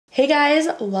Hey guys,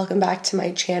 welcome back to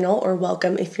my channel, or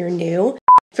welcome if you're new.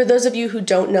 For those of you who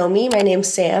don't know me, my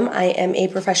name's Sam. I am a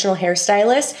professional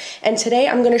hairstylist, and today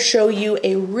I'm going to show you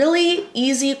a really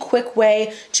easy, quick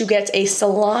way to get a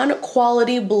salon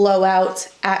quality blowout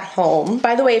at home.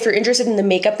 By the way, if you're interested in the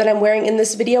makeup that I'm wearing in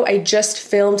this video, I just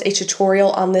filmed a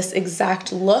tutorial on this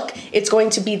exact look. It's going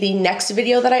to be the next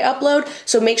video that I upload,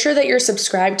 so make sure that you're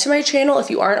subscribed to my channel if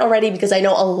you aren't already, because I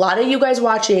know a lot of you guys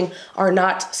watching are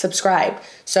not subscribed.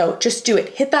 So just do it.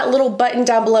 Hit that little button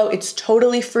down below. It's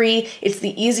totally free. It's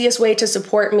the easiest way to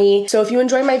support me. So if you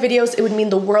enjoy my videos, it would mean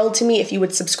the world to me if you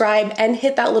would subscribe and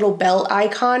hit that little bell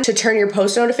icon to turn your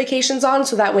post notifications on,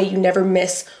 so that way you never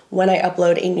miss when I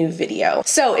upload a new video.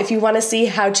 So if you want to see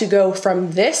how to go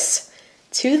from this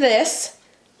to this,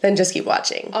 then just keep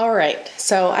watching. All right,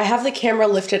 so I have the camera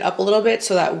lifted up a little bit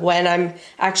so that when I'm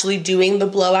actually doing the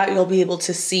blowout, you'll be able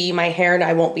to see my hair and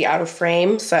I won't be out of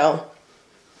frame. So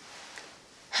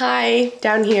hi,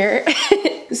 down here.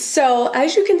 So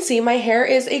as you can see, my hair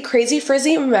is a crazy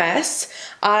frizzy mess.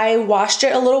 I washed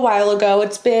it a little while ago.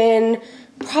 It's been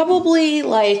probably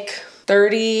like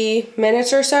 30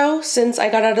 minutes or so since I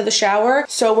got out of the shower.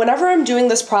 So whenever I'm doing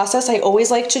this process, I always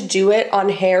like to do it on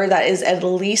hair that is at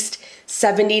least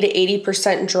 70 to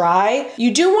 80% dry.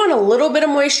 You do want a little bit of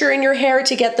moisture in your hair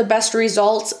to get the best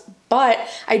results, but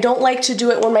I don't like to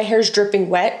do it when my hair is dripping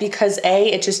wet because A,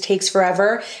 it just takes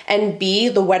forever, and B,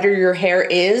 the wetter your hair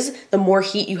is, the more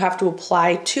heat you have to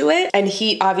apply to it, and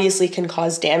heat obviously can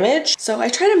cause damage. So I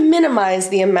try to minimize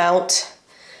the amount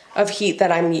of heat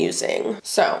that I'm using.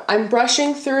 So I'm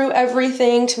brushing through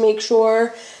everything to make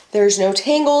sure there's no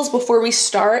tangles before we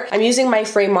start. I'm using my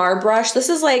Fremar brush. This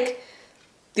is like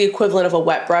the equivalent of a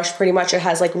wet brush, pretty much. It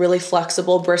has like really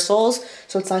flexible bristles,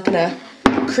 so it's not gonna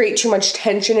create too much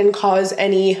tension and cause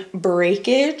any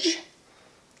breakage.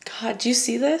 God, do you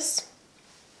see this?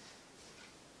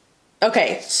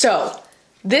 Okay, so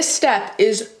this step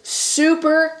is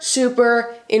super,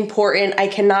 super important. I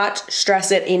cannot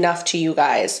stress it enough to you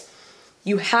guys.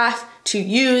 You have to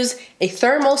use a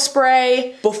thermal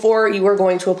spray before you are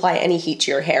going to apply any heat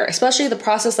to your hair. Especially the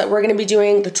process that we're going to be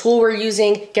doing, the tool we're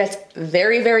using gets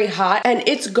very, very hot, and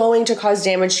it's going to cause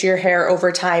damage to your hair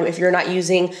over time if you're not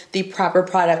using the proper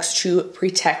products to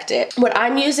protect it. What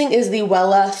I'm using is the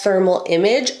Wella Thermal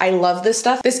Image. I love this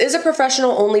stuff. This is a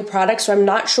professional only product, so I'm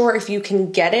not sure if you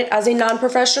can get it as a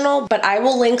non-professional, but I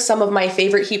will link some of my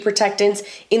favorite heat protectants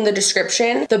in the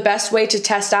description. The best way to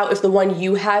test out if the one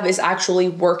you have is actually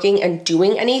working and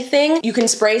doing anything, you can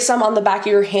spray some on the back of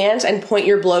your hands and point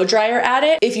your blow dryer at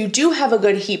it. If you do have a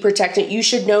good heat protectant, you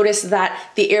should notice that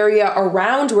the area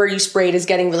around where you sprayed is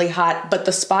getting really hot, but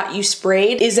the spot you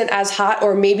sprayed isn't as hot,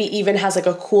 or maybe even has like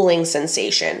a cooling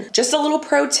sensation. Just a little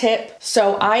pro tip.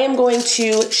 So I am going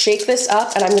to shake this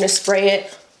up and I'm going to spray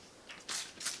it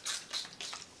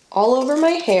all over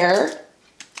my hair.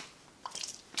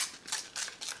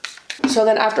 So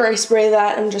then after I spray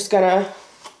that, I'm just gonna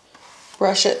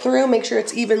brush it through, make sure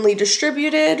it's evenly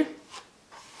distributed.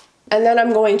 And then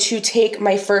I'm going to take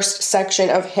my first section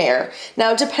of hair.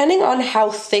 Now, depending on how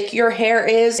thick your hair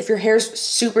is, if your hair's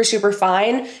super, super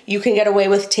fine, you can get away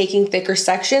with taking thicker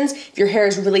sections. If your hair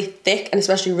is really thick and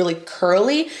especially really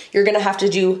curly, you're gonna have to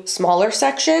do smaller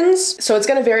sections. So it's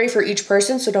gonna vary for each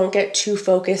person, so don't get too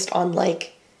focused on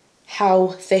like how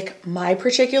thick my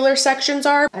particular sections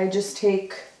are. I just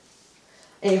take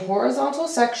a horizontal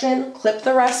section, clip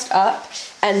the rest up,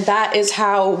 and that is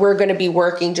how we're gonna be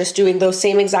working, just doing those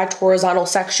same exact horizontal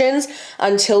sections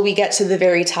until we get to the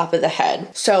very top of the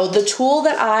head. So the tool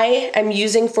that I am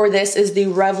using for this is the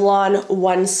Revlon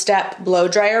One Step Blow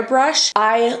Dryer Brush.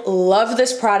 I love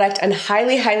this product and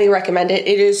highly, highly recommend it.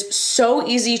 It is so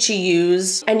easy to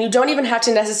use, and you don't even have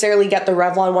to necessarily get the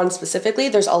Revlon one specifically.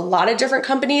 There's a lot of different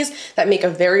companies that make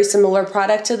a very similar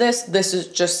product to this. This is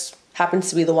just happens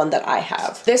to be the one that I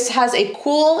have. This has a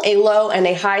cool, a low, and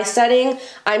a high setting.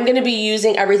 I'm gonna be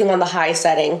using everything on the high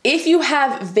setting. If you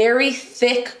have very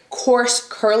thick, coarse,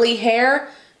 curly hair,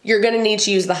 you're gonna need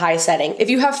to use the high setting. If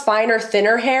you have finer,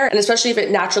 thinner hair, and especially if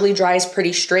it naturally dries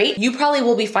pretty straight, you probably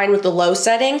will be fine with the low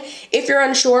setting. If you're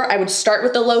unsure, I would start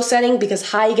with the low setting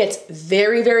because high gets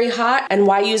very, very hot, and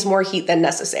why use more heat than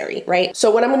necessary, right?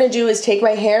 So what I'm gonna do is take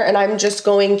my hair and I'm just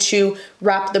going to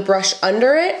wrap the brush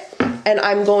under it, and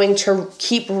I'm going to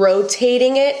keep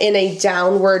rotating it in a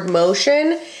downward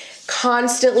motion,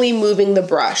 constantly moving the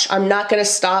brush. I'm not gonna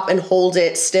stop and hold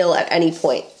it still at any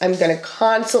point. I'm gonna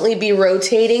constantly be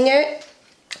rotating it.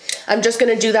 I'm just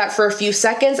gonna do that for a few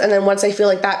seconds, and then once I feel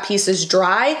like that piece is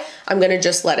dry, I'm gonna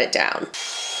just let it down.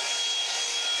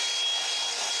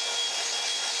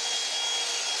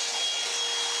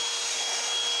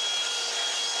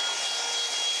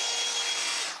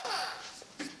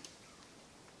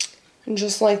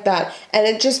 Just like that. And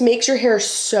it just makes your hair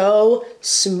so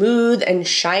smooth and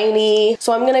shiny.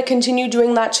 So I'm gonna continue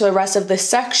doing that to the rest of this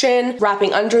section,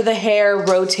 wrapping under the hair,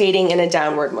 rotating in a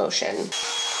downward motion.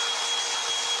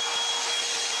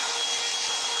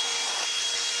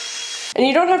 And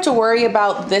you don't have to worry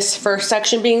about this first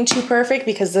section being too perfect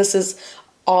because this is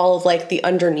all of like the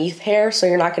underneath hair, so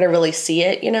you're not gonna really see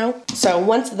it, you know? So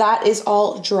once that is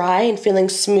all dry and feeling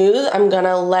smooth, I'm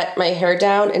gonna let my hair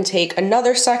down and take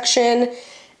another section,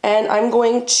 and I'm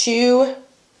going to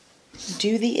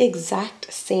do the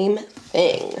exact same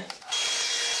thing.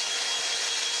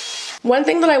 One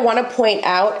thing that I wanna point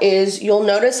out is you'll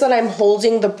notice that I'm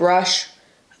holding the brush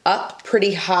up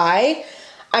pretty high.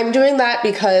 I'm doing that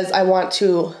because I want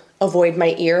to avoid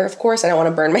my ear, of course. I don't want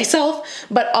to burn myself,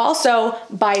 but also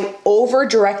by over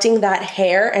directing that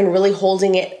hair and really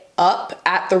holding it up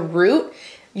at the root,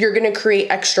 you're going to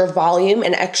create extra volume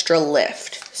and extra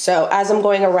lift. So as I'm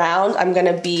going around, I'm going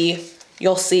to be,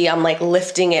 you'll see I'm like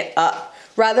lifting it up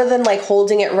rather than like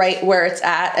holding it right where it's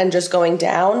at and just going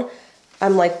down.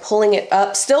 I'm like pulling it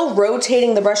up, still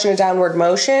rotating the brush in a downward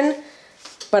motion,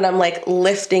 but I'm like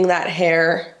lifting that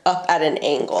hair up at an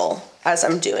angle as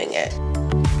I'm doing it.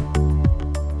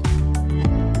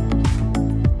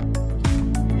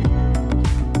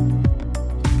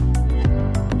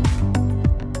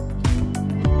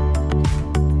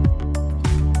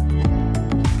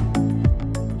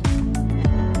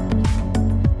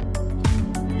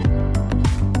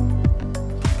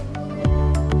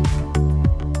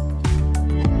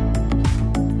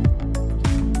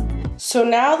 So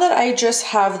now that I just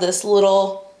have this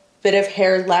little bit of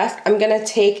hair left, I'm gonna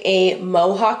take a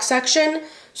mohawk section.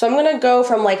 So I'm gonna go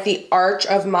from like the arch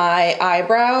of my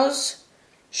eyebrows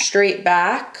straight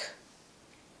back.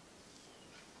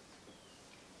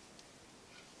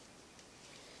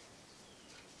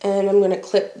 And I'm gonna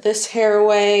clip this hair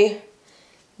away.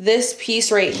 This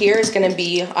piece right here is gonna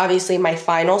be obviously my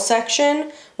final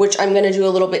section, which I'm gonna do a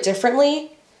little bit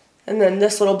differently. And then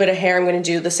this little bit of hair I'm gonna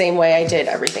do the same way I did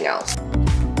everything else.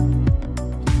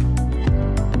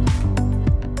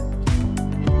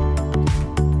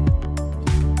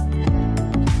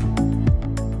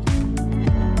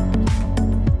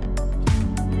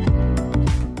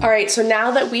 All right, so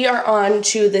now that we are on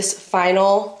to this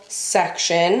final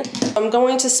section, I'm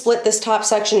going to split this top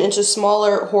section into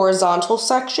smaller horizontal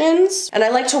sections. And I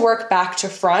like to work back to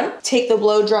front. Take the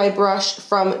blow dry brush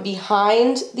from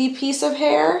behind the piece of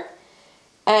hair,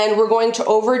 and we're going to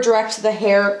over direct the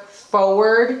hair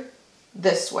forward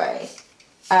this way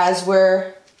as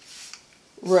we're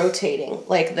rotating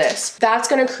like this. That's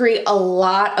gonna create a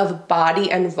lot of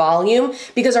body and volume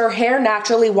because our hair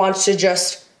naturally wants to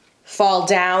just fall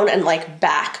down and like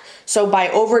back. So by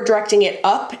over directing it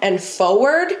up and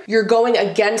forward, you're going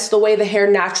against the way the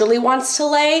hair naturally wants to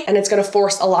lay, and it's gonna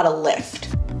force a lot of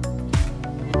lift.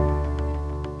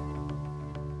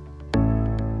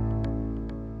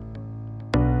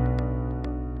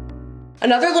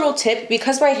 Another little tip,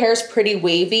 because my hair is pretty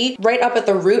wavy, right up at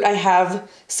the root I have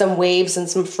some waves and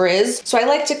some frizz. So I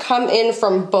like to come in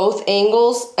from both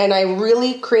angles and I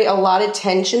really create a lot of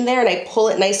tension there and I pull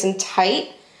it nice and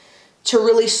tight to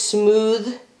really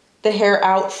smooth the hair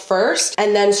out first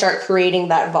and then start creating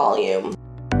that volume.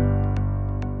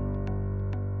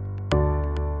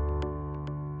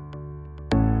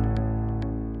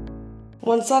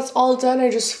 Once that's all done, I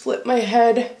just flip my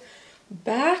head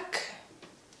back.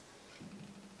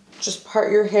 Just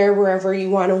part your hair wherever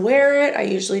you want to wear it. I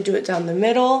usually do it down the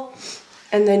middle.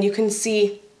 And then you can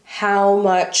see how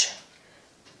much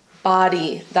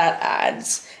body that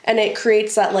adds. And it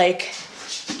creates that like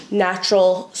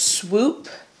natural swoop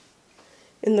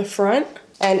in the front.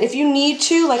 And if you need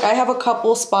to, like I have a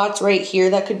couple spots right here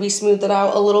that could be smoothed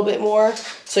out a little bit more.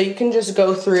 So you can just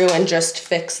go through and just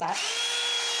fix that.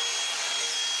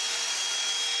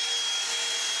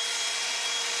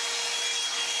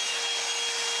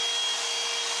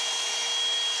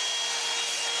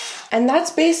 And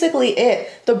that's basically it.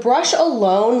 The brush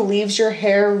alone leaves your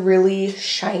hair really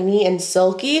shiny and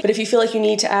silky, but if you feel like you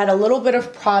need to add a little bit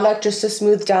of product just to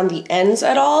smooth down the ends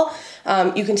at all,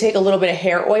 you can take a little bit of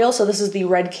hair oil. So this is the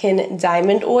Redken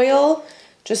Diamond Oil.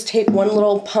 Just take one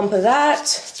little pump of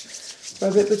that,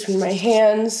 rub it between my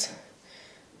hands,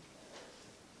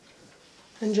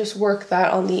 and just work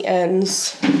that on the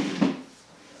ends.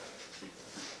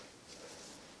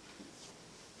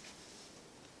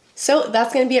 So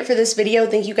that's going to be it for this video.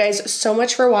 Thank you guys so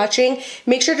much for watching.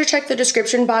 Make sure to check the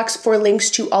description box for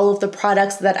links to all of the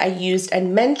products that I used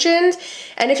and mentioned.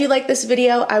 And if you like this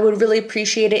video, I would really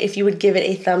appreciate it if you would give it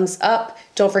a thumbs up.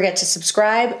 Don't forget to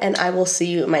subscribe, and I will see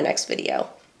you in my next video.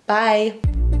 Bye.